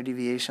 3 standard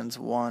deviations,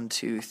 1,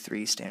 2,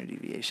 3 standard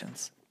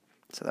deviations.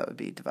 So that would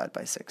be divided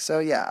by 6. So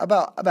yeah,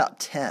 about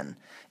 10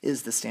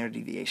 is the standard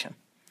deviation.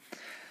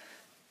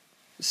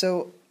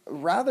 So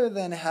rather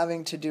than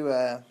having to do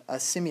a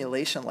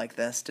simulation like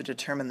this to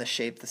determine the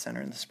shape, the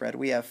center, and the spread,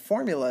 we have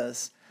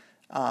formulas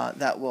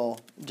that will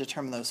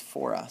determine those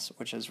for us,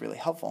 which is really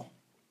helpful.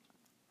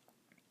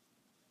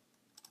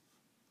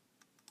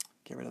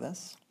 Get rid of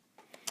this.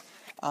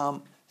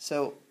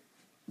 So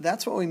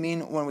that's what we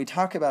mean when we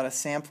talk about a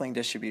sampling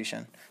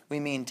distribution. We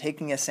mean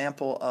taking a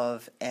sample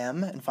of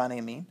M and finding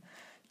a mean,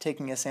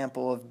 taking a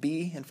sample of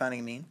B and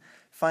finding a mean,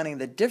 finding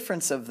the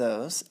difference of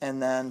those,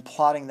 and then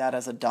plotting that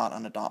as a dot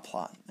on a dot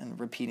plot and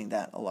repeating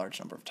that a large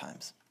number of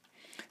times.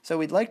 So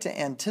we'd like to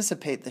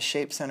anticipate the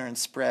shape, center, and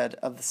spread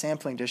of the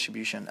sampling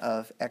distribution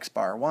of x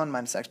bar 1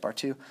 minus x bar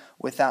 2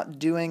 without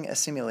doing a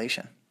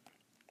simulation.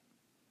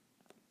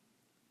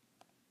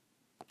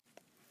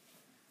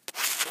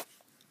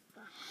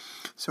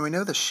 So we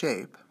know the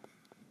shape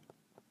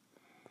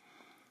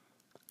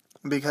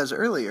because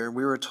earlier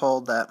we were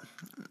told that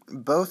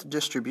both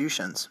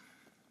distributions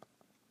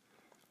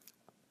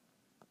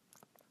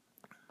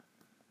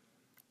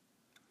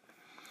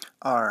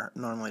are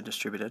normally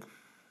distributed.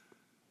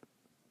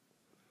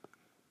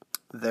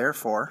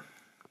 Therefore,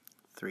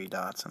 3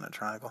 dots and a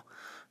triangle.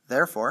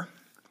 Therefore,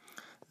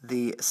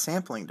 the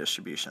sampling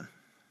distribution,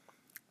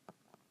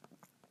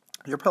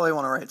 you'll probably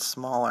want to write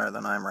smaller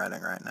than I'm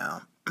writing right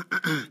now,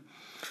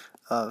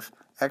 of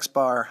x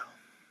bar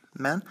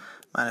men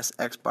minus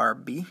x bar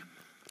b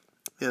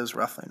is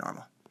roughly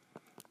normal.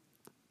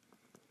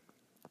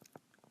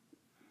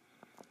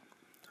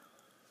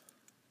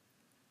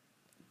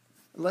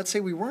 Let's say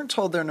we weren't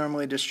told they're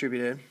normally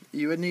distributed.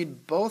 You would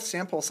need both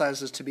sample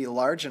sizes to be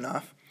large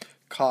enough,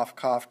 cough,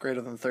 cough,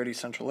 greater than 30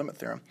 central limit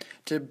theorem,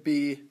 to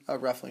be a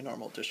roughly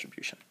normal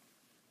distribution.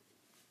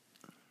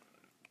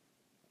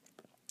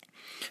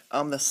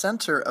 The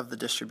center of the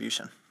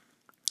distribution,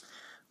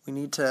 we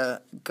need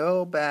to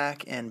go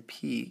back and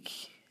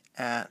peek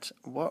at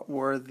what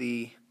were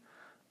the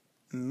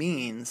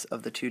means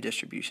of the two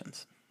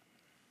distributions.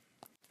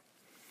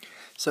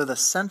 So the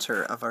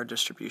center of our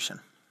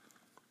distribution,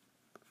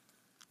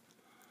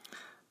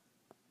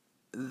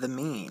 the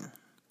mean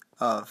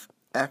of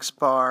x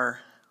bar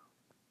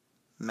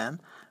men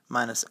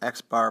minus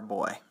x bar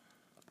boy,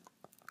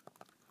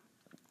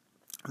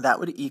 that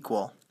would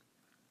equal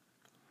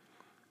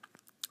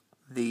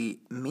the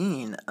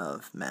mean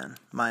of men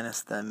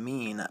minus the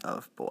mean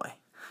of boy.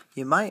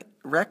 You might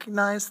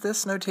recognize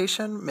this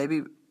notation.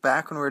 Maybe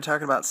back when we were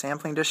talking about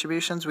sampling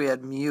distributions, we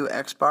had mu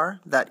x bar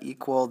that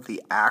equaled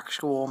the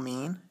actual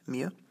mean,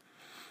 mu.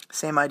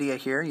 Same idea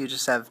here. You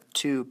just have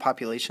two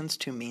populations,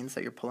 two means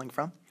that you're pulling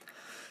from.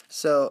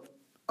 So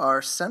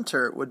our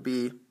center would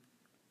be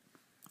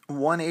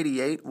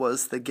 188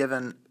 was the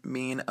given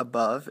mean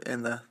above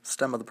in the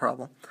stem of the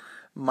problem,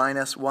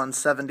 minus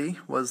 170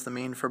 was the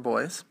mean for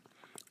boys,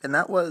 and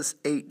that was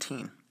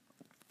 18.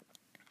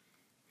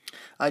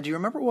 Do you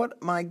remember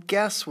what my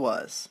guess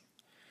was?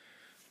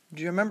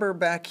 Do you remember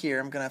back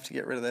here, I'm going to have to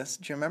get rid of this,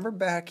 do you remember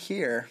back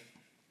here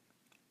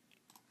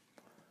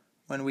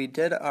when we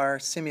did our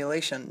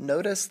simulation,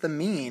 notice the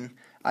mean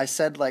I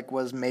said like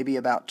was maybe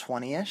about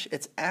 20-ish.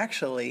 It's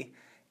actually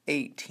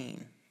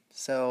 18.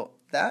 So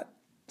that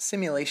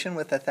simulation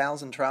with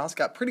 1,000 trials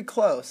got pretty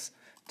close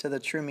to the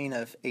true mean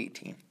of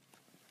 18.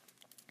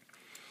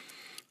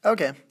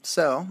 Okay,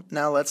 so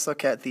now let's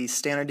look at the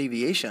standard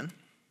deviation.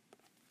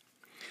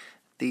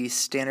 The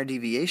standard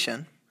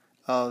deviation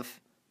of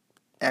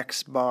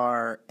x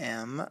bar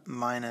m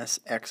minus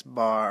x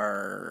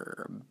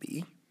bar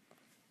b.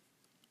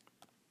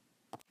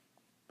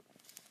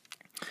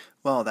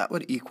 Well, that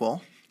would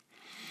equal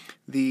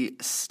the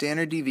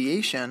standard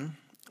deviation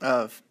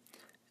of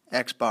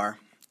x bar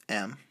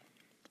m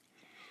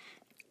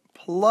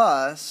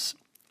plus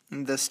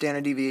the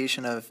standard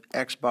deviation of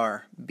x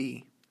bar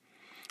b.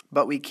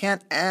 But we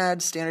can't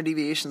add standard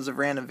deviations of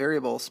random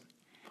variables,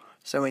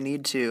 so we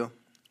need to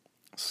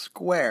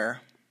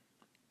square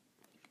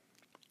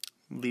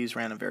these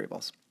random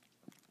variables,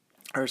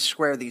 or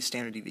square these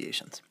standard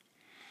deviations.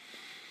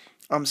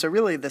 So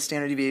really the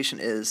standard deviation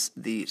is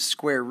the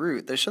square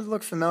root. This should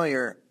look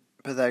familiar,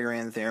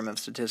 Pythagorean theorem of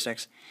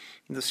statistics.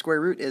 The square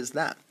root is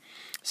that.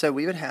 So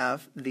we would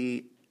have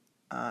the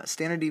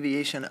standard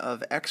deviation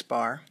of x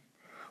bar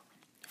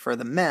for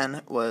the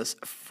men was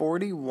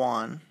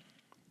 41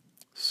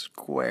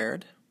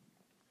 squared.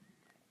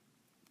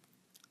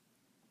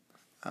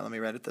 Let me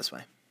write it this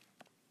way.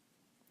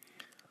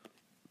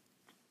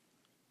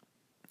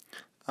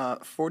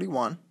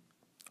 41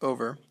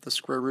 over the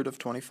square root of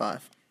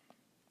 25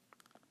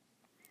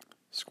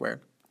 squared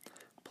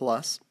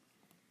plus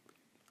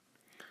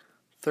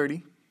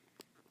 30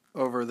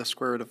 over the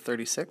square root of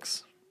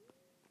 36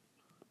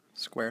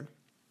 squared,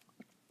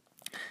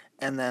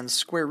 and then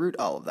square root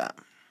all of that.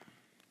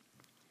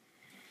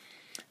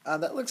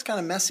 That looks kind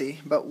of messy,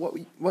 but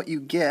what you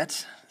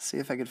get, see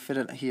if I could fit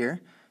it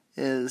here,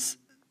 is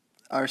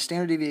our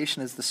standard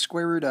deviation is the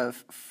square root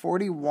of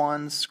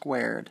 41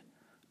 squared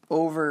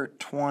over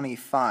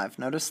 25.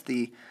 Notice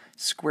the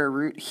square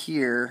root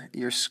here,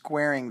 you're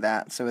squaring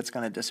that, so it's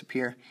going to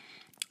disappear.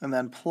 And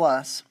then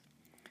plus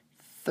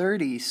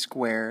 30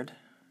 squared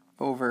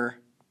over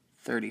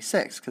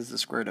 36, because the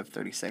square root of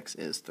 36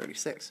 is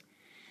 36.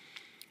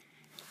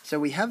 So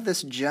we have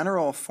this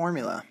general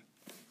formula.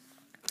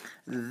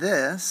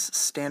 This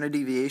standard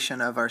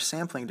deviation of our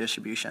sampling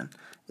distribution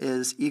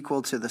is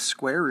equal to the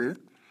square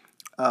root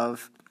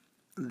of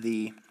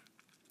the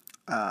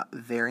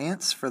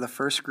variance for the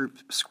first group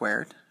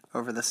squared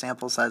over the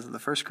sample size of the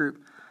first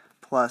group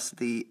plus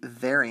the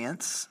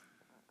variance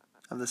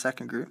of the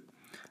second group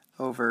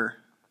over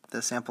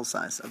the sample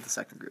size of the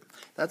second group.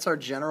 That's our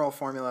general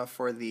formula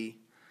for the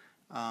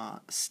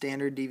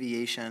standard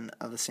deviation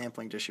of the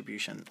sampling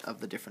distribution of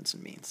the difference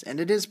in means. And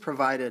it is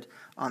provided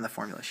on the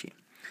formula sheet.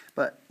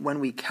 But when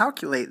we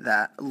calculate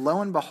that,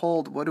 lo and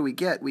behold, what do we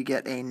get? We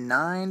get a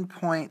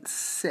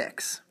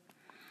 9.6.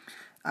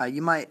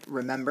 You might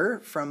remember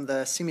from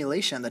the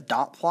simulation, the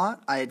dot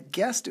plot, I had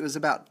guessed it was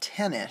about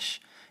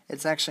 10-ish.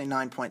 It's actually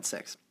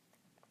 9.6.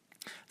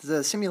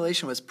 The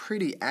simulation was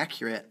pretty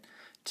accurate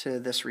to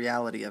this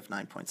reality of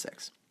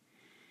 9.6.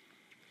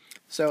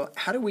 So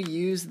how do we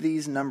use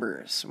these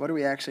numbers? What are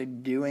we actually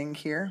doing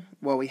here?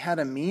 Well, we had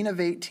a mean of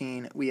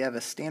 18, we have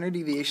a standard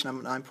deviation of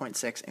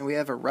 9.6, and we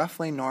have a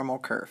roughly normal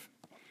curve.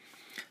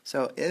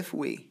 So if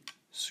we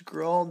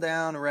scroll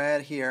down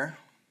right here,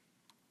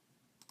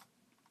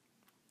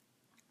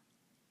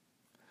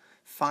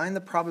 find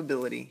the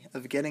probability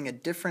of getting a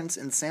difference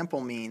in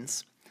sample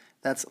means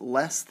that's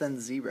less than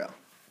 0.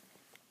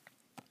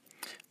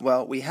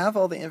 Well, we have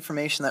all the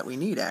information that we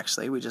need,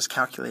 actually. We just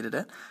calculated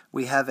it.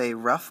 We have a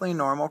roughly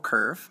normal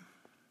curve.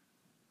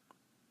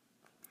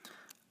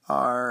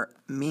 Our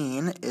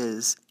mean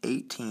is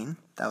 18.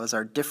 That was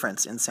our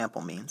difference in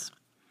sample means.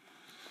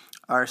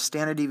 Our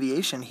standard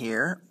deviation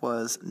here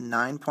was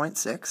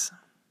 9.6.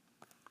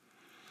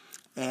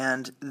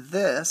 And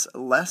this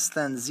less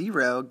than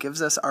 0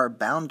 gives us our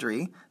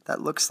boundary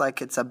that looks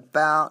like it's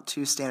about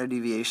 2 standard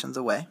deviations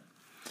away.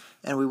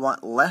 And we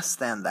want less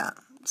than that.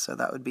 So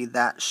that would be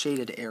that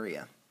shaded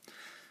area.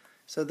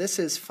 So this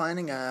is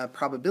finding a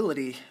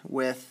probability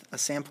with a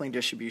sampling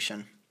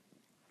distribution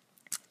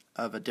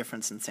of a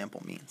difference in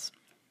sample means.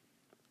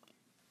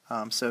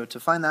 So to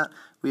find that,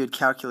 we would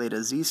calculate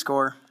a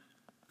z-score.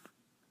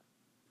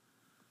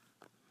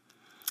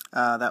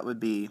 That would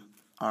be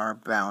our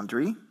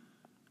boundary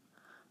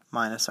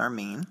minus our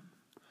mean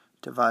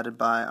divided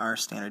by our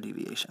standard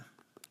deviation.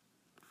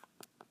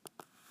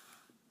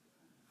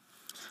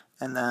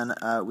 And then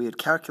we would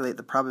calculate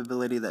the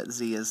probability that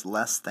z is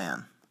less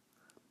than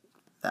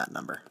that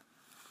number.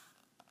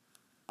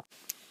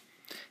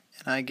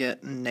 And I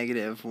get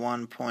negative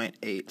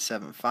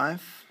 1.875.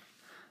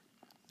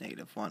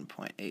 Negative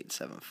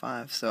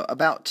 1.875, so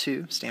about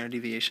 2 standard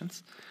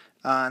deviations.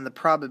 And the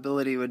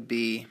probability would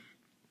be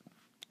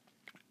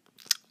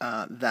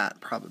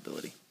that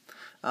probability.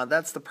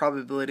 That's the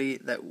probability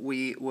that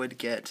we would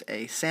get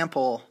a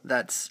sample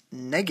that's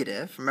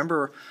negative.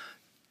 Remember,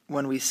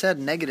 when we said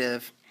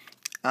negative,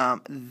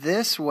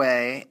 this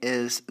way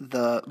is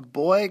the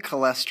boy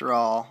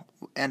cholesterol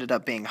ended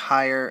up being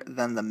higher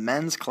than the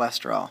men's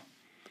cholesterol,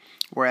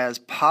 whereas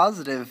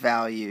positive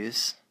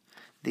values,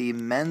 the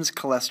men's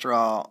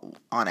cholesterol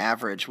on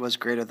average was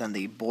greater than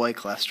the boy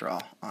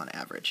cholesterol on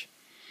average.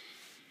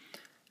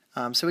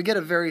 So we get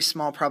a very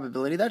small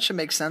probability. That should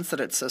make sense that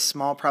it's a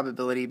small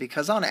probability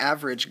because on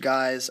average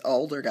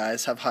older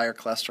guys have higher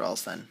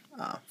cholesterols than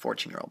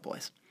 14-year-old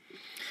boys.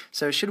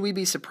 So should we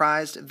be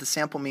surprised if the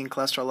sample mean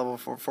cholesterol level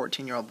for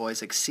 14-year-old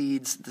boys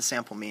exceeds the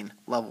sample mean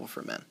level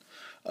for men?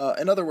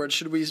 In other words,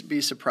 should we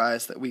be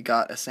surprised that we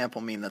got a sample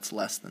mean that's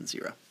less than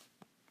 0?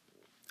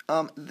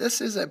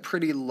 This is a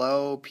pretty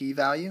low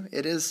p-value.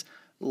 It is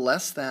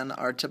less than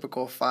our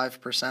typical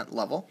 5%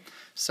 level.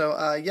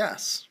 So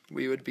yes,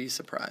 we would be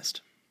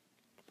surprised.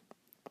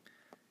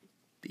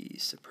 Be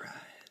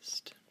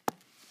surprised.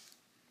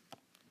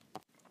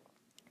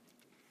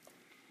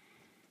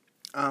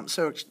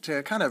 So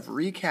to kind of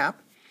recap,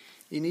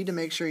 you need to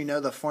make sure you know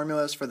the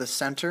formulas for the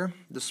center,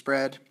 the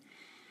spread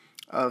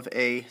of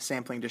a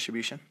sampling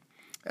distribution,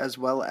 as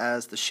well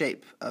as the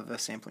shape of a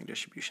sampling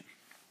distribution.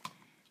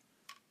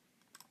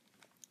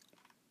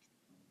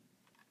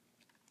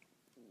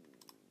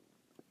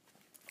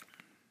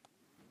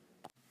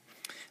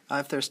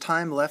 If there's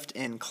time left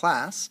in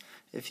class,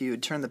 if you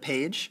would turn the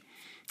page,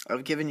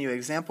 I've given you an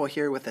example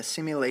here with a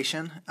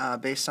simulation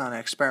based on an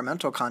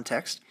experimental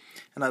context,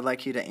 and I'd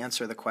like you to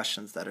answer the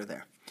questions that are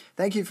there.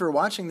 Thank you for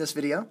watching this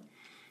video,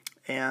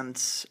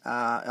 and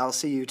I'll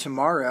see you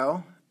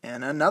tomorrow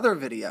in another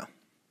video.